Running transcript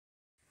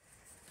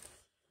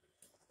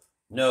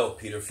No,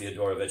 Peter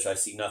Feodorovitch, I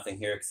see nothing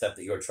here except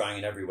that you are trying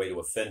in every way to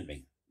offend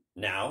me.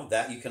 Now,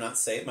 that you cannot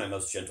say, my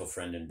most gentle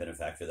friend and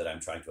benefactor, that I'm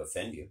trying to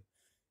offend you.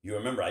 You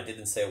remember I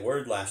didn't say a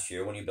word last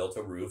year when you built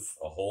a roof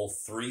a whole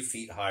 3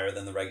 feet higher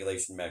than the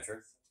regulation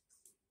measure.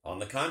 On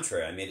the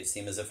contrary, I made it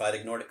seem as if I'd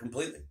ignored it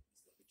completely.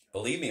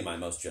 Believe me, my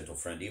most gentle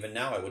friend, even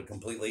now I would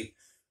completely,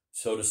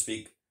 so to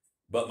speak,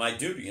 but my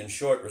duty, in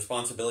short,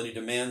 responsibility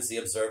demands the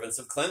observance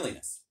of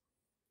cleanliness.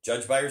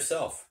 Judge by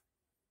yourself.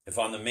 If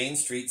on the main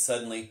street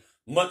suddenly,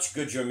 much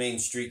good your main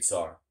streets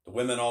are, the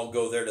women all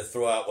go there to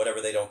throw out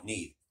whatever they don't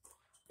need.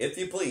 If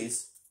you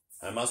please,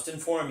 I must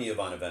inform you,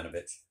 Ivan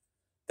Ivanovich,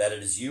 that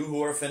it is you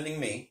who are offending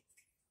me.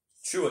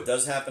 True, it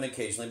does happen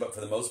occasionally, but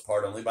for the most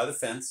part only by the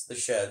fence, the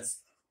sheds,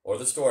 or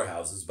the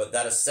storehouses. But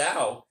that a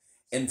sow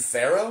in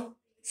Faro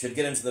should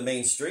get into the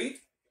main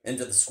street,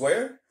 into the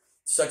square,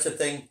 such a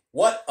thing,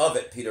 what of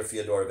it, Peter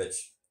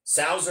Feodorovitch?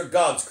 Sows are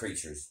God's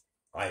creatures.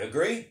 I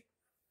agree.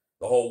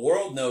 The whole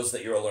world knows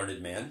that you're a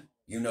learned man.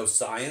 You know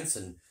science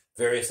and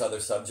various other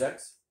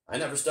subjects. I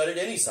never studied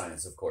any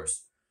science, of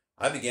course.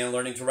 I began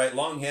learning to write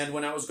longhand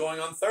when I was going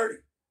on 30.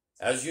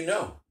 As you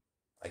know,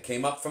 I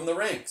came up from the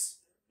ranks.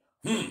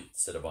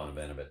 Said Ivan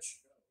Ivanovich.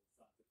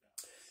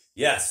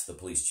 Yes, the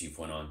police chief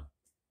went on.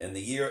 In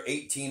the year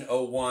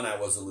 1801, I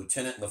was a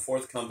lieutenant in the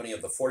 4th Company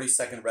of the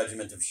 42nd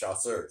Regiment of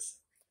Chasseurs.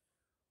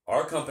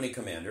 Our company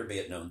commander, be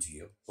it known to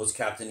you, was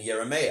Captain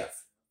Yeremeyev.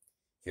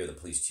 Here the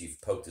police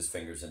chief poked his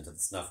fingers into the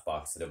snuff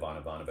box that Ivan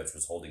Ivanovich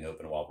was holding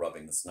open while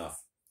rubbing the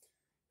snuff.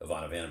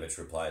 Ivan Ivanovich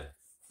replied,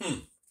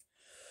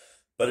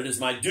 But it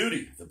is my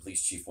duty, the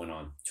police chief went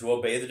on, to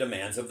obey the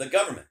demands of the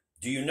government.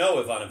 Do you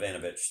know, Ivan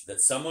Ivanovich, that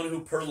someone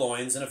who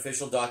purloins an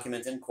official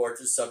document in court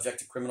is subject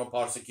to criminal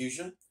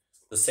prosecution,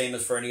 the same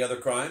as for any other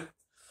crime?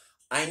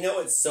 I know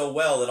it so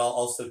well that I'll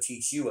also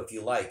teach you if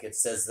you like. It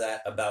says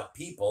that about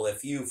people,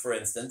 if you, for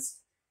instance,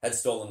 had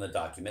stolen the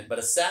document, but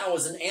a sow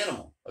is an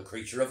animal, a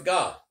creature of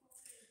God.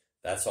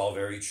 That's all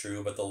very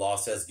true, but the law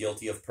says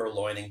guilty of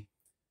purloining.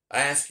 I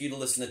ask you to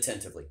listen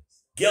attentively.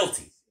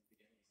 Guilty.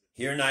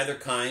 Here neither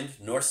kind,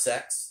 nor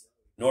sex,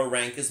 nor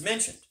rank is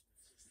mentioned.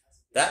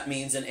 That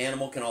means an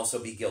animal can also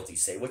be guilty.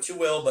 Say what you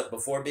will, but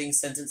before being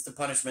sentenced to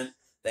punishment,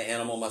 the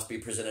animal must be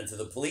presented to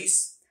the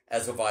police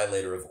as a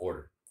violator of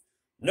order.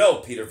 No,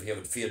 Peter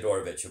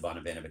Feodorovitch, Ivan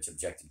Ivanovich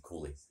objected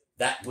coolly.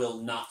 That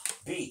will not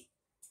be.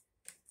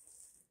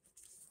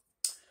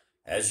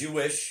 As you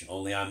wish,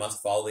 only I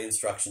must follow the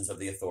instructions of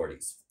the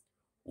authorities.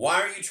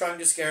 Why are you trying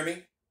to scare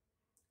me?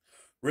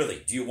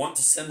 Really, do you want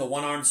to send the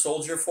one-armed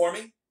soldier for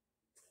me?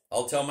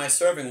 I'll tell my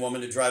serving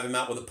woman to drive him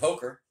out with a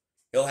poker.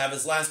 He'll have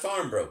his last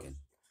arm broken.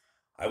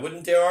 I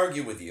wouldn't dare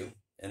argue with you.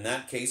 In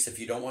that case, if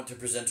you don't want to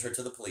present her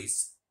to the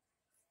police,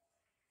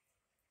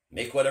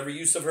 make whatever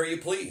use of her you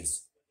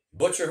please.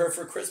 Butcher her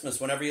for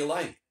Christmas whenever you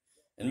like,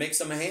 and make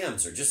some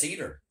hams, or just eat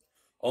her.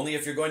 Only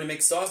if you're going to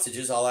make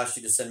sausages, I'll ask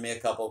you to send me a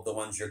couple of the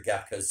ones your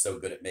Gapka is so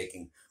good at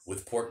making,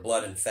 with pork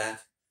blood and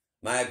fat.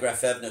 Maya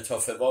Grafevna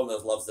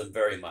Tofevovna loves them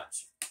very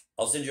much.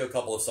 I'll send you a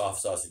couple of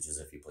soft sausages,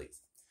 if you please.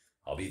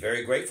 I'll be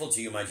very grateful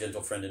to you, my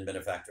gentle friend and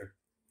benefactor.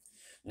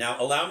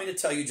 Now, allow me to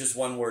tell you just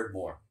one word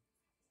more.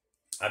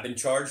 I've been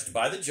charged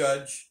by the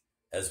judge,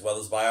 as well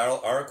as by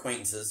our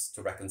acquaintances,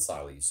 to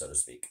reconcile you, so to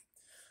speak,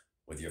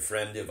 with your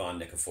friend Ivan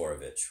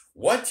Nikiforovitch.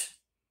 What?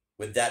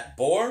 With that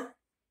boar?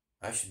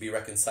 I should be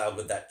reconciled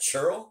with that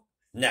churl?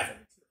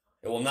 Never.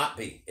 It will not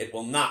be. It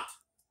will not.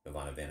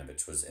 Ivan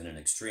Ivanovich was in an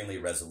extremely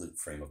resolute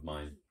frame of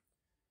mind.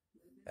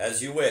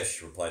 As you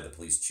wish, replied the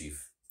police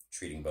chief,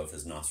 treating both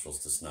his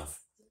nostrils to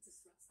snuff.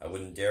 I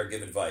wouldn't dare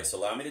give advice.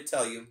 Allow me to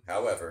tell you,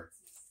 however,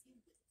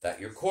 that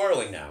you're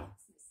quarreling now,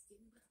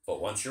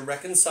 but once you're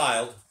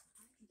reconciled.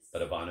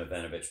 But Ivan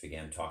Ivanovich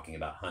began talking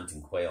about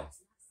hunting quail,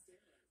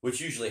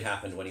 which usually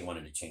happened when he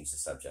wanted to change the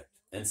subject.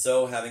 And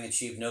so, having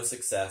achieved no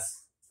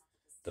success,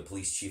 the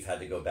police chief had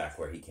to go back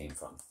where he came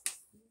from.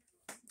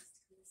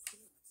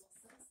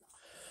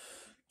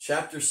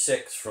 Chapter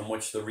 6, from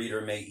which the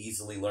reader may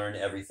easily learn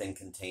everything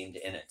contained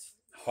in it.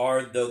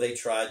 Hard though they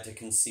tried to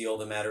conceal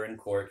the matter in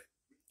court,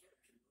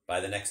 by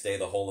the next day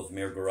the whole of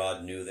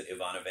Mirgorod knew that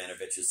Ivan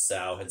Ivanovitch's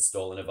sow had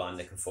stolen Ivan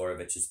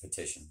Nikiforovich's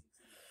petition.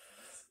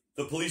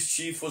 The police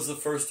chief was the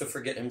first to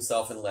forget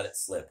himself and let it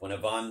slip. When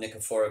Ivan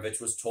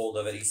Nikiforovich was told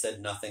of it, he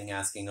said nothing,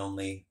 asking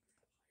only,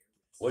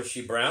 was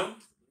she brown?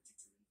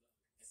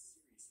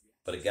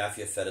 But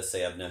Agafya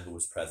Fedoseyevna, who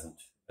was present,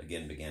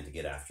 again began to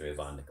get after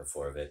Ivan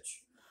Nikiforovich.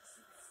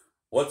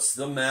 What's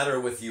the matter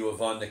with you,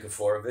 Ivan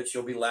Nikiforovich?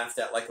 You'll be laughed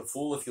at like a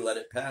fool if you let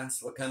it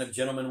pass. What kind of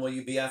gentleman will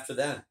you be after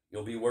that?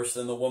 You'll be worse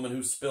than the woman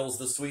who spills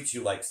the sweets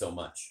you like so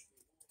much.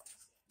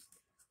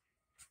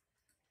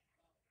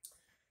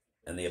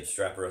 And the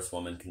obstreperous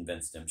woman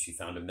convinced him. She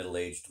found a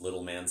middle-aged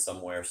little man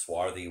somewhere,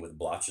 swarthy, with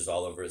blotches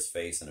all over his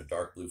face and a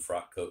dark blue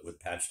frock coat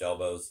with patched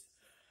elbows.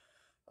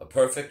 A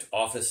perfect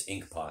office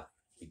inkpot.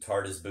 He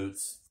tarred his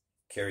boots,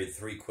 carried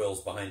 3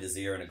 quills behind his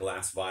ear and a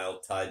glass vial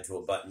tied to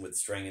a button with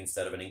string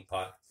instead of an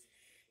inkpot.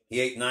 He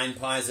ate 9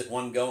 pies at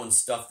one go and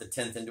stuffed the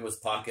 10th into his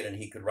pocket, and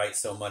he could write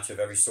so much of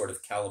every sort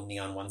of calumny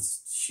on one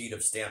sheet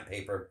of stamp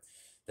paper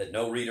that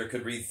no reader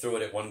could read through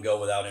it at one go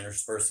without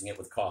interspersing it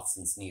with coughs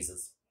and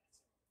sneezes.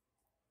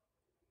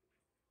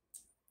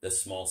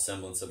 This small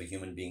semblance of a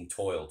human being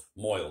toiled,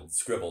 moiled,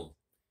 scribbled,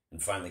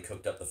 and finally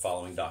cooked up the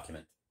following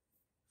document.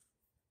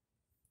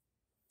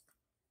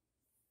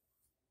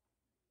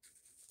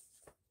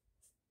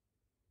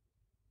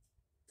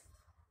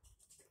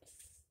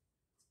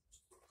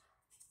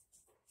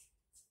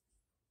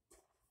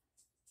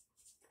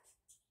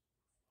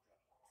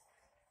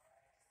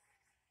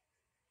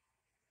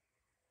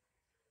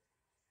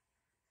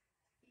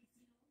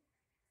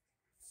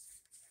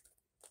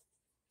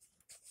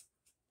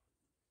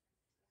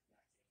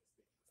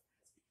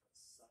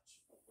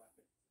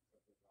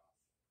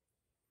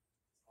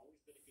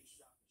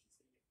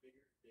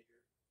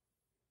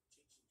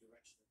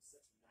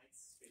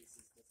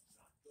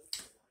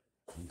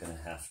 I'm going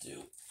to have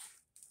to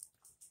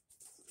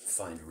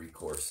find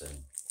recourse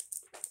in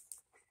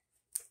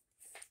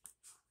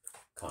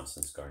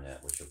Constance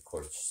Garnett, which of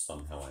course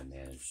somehow I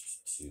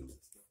managed to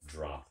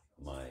drop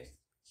my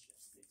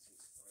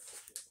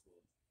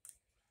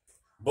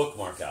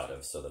bookmark out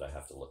of so that I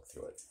have to look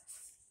through it.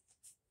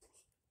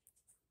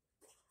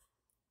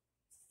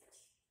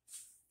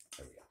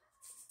 There we go.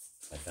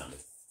 I found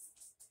it.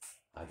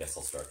 I guess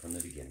I'll start from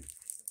the beginning.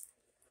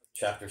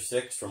 Chapter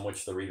 6, from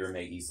which the reader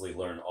may easily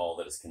learn all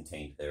that is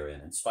contained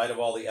therein. In spite of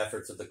all the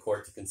efforts of the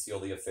court to conceal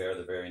the affair,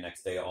 the very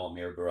next day all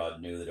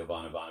Mirgorod knew that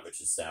Ivan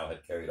Ivanovitch's sow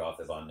had carried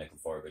off Ivan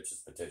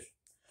Nikiforovich's petition.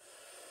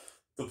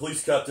 The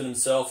police captain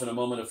himself, in a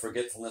moment of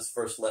forgetfulness,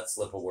 first let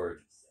slip a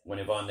word. When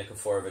Ivan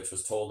Nikiforovich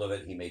was told of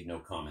it, he made no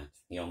comment.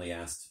 He only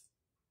asked,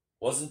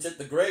 "Wasn't it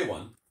the gray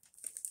one?"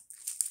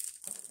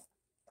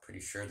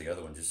 Pretty sure the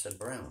other one just said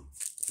brown.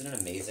 Isn't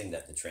it amazing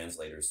that the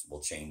translators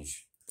will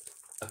change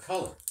a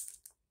color?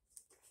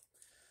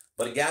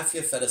 But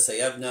Agafia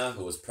Fedoseyevna,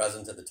 who was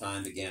present at the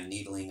time, began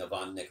needling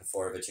Ivan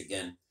Nikiforovich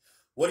again.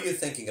 "What are you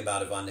thinking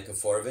about, Ivan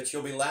Nikiforovich?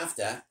 You'll be laughed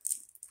at.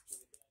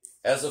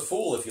 As a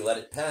fool if you let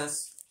it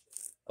pass.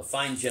 A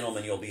fine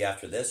gentleman you'll be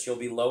after this. You'll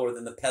be lower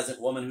than the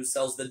peasant woman who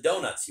sells the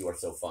donuts you are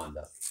so fond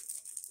of."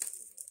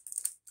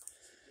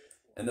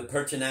 And the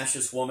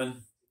pertinacious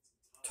woman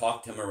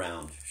talked him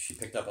around. She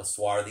picked up a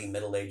swarthy,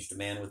 middle-aged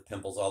man with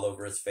pimples all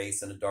over his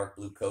face and a dark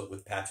blue coat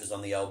with patches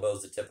on the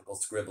elbows, a typical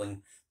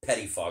scribbling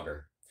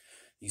pettifogger.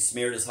 He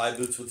smeared his high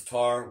boots with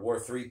tar, wore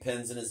 3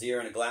 pins in his ear,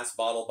 and a glass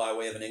bottle by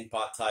way of an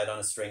inkpot tied on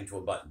a string to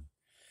a button.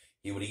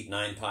 He would eat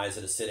 9 pies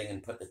at a sitting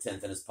and put the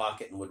 10th in his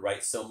pocket and would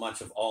write so much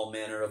of all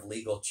manner of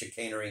legal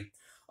chicanery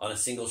on a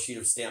single sheet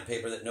of stamp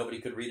paper that nobody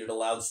could read it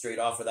aloud straight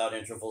off without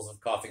intervals of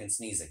coughing and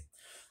sneezing.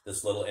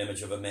 This little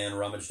image of a man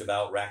rummaged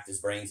about, racked his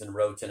brains, and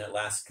wrote, and at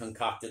last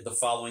concocted the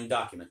following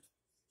document.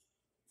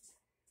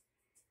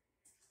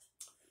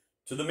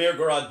 To the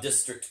Mirgorod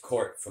District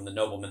Court, from the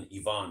nobleman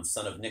Ivan,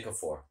 son of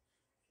Nikifor,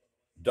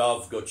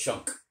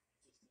 Dovgochunk,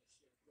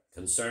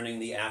 concerning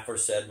the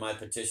aforesaid my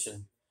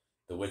petition,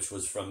 the which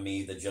was from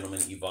me, the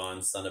gentleman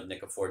Ivan, son of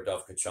Nikifor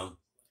Dovgochunk,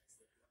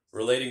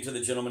 relating to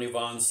the gentleman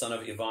Ivan, son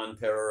of Ivan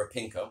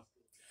Pererapinko,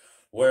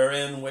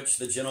 wherein which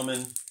the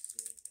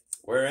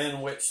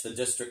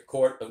district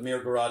court of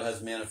Mirgorod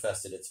has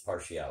manifested its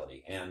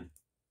partiality, and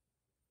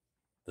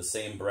the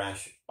same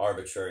brash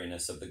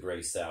arbitrariness of the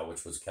gray sow,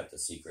 which was kept a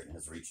secret and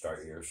has reached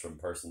our ears from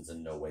persons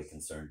in no way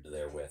concerned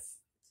therewith.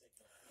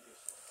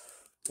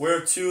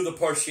 Whereto the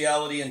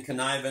partiality and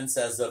connivance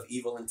as of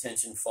evil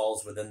intention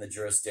falls within the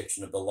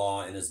jurisdiction of the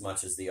law,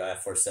 inasmuch as the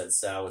aforesaid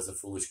sow is a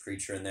foolish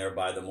creature and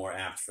thereby the more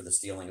apt for the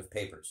stealing of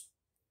papers.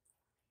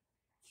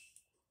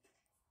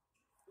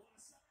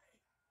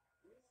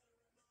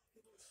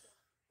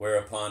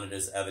 Whereupon it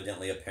is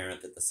evidently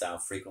apparent that the sow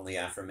frequently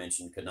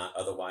aforementioned could not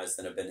otherwise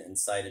than have been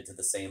incited to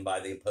the same by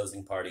the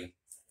opposing party,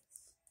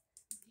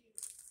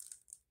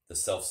 the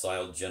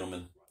self-styled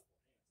gentleman,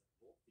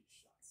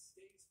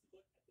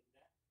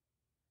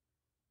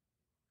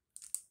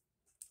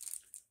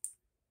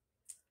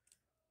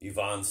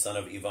 Ivan, son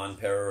of Ivan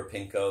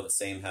Pererapinko, the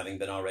same having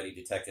been already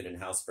detected in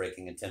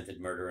housebreaking,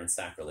 attempted murder, and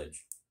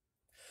sacrilege.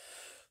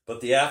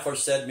 But the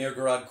aforesaid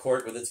Mirgorod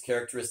court, with its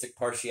characteristic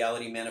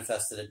partiality,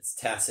 manifested its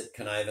tacit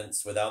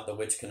connivance, without the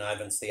which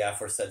connivance the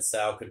aforesaid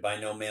sow could by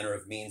no manner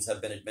of means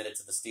have been admitted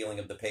to the stealing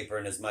of the paper,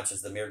 inasmuch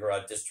as the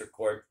Mirgorod district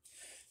court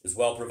is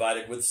well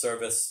provided with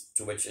service,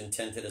 to which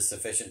intent it is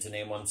sufficient to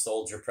name one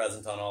soldier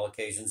present on all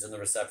occasions in the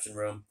reception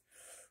room,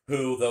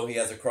 who, though he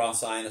has a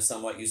cross eye and a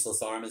somewhat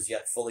useless arm, is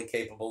yet fully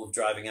capable of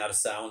driving out a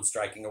sow and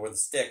striking her with a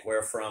stick,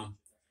 wherefrom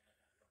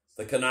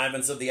the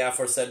connivance of the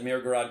aforesaid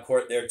Mirgorod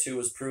court thereto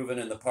is proven,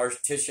 and the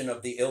partition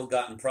of the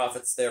ill-gotten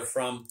profits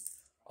therefrom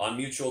on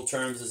mutual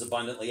terms is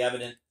abundantly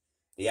evident.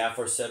 The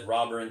aforesaid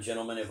robber and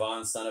gentleman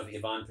Ivan, son of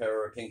Ivan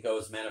Pererapinko,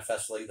 is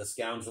manifestly the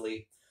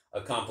scoundrelly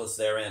accomplice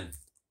therein.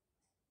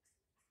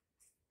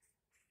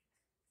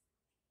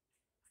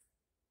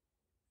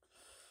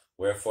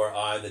 Wherefore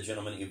I, the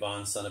gentleman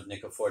Ivan, son of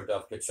Nikifor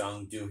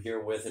Dovgochunk, do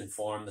herewith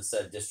inform the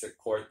said district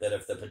court that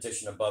if the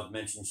petition above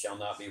mentioned shall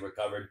not be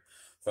recovered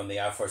from the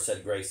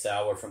aforesaid gray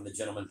sow or from the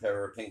gentleman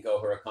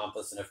Pererapinko, her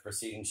accomplice, and if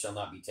proceedings shall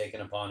not be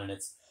taken upon in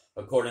its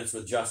accordance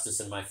with justice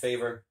in my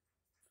favor,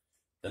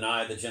 Then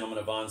I, the gentleman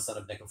Ivan, son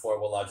of Nikifor,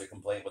 will lodge a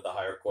complaint with the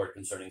higher court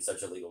concerning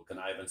such illegal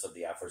connivance of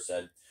the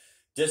aforesaid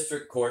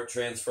district court,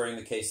 transferring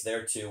the case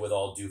thereto with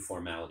all due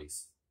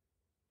formalities.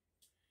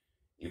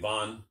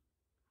 Ivan,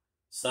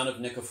 son of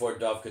Nikifor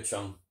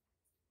Dovkachung,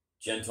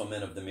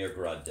 gentleman of the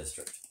Mirgorod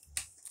district.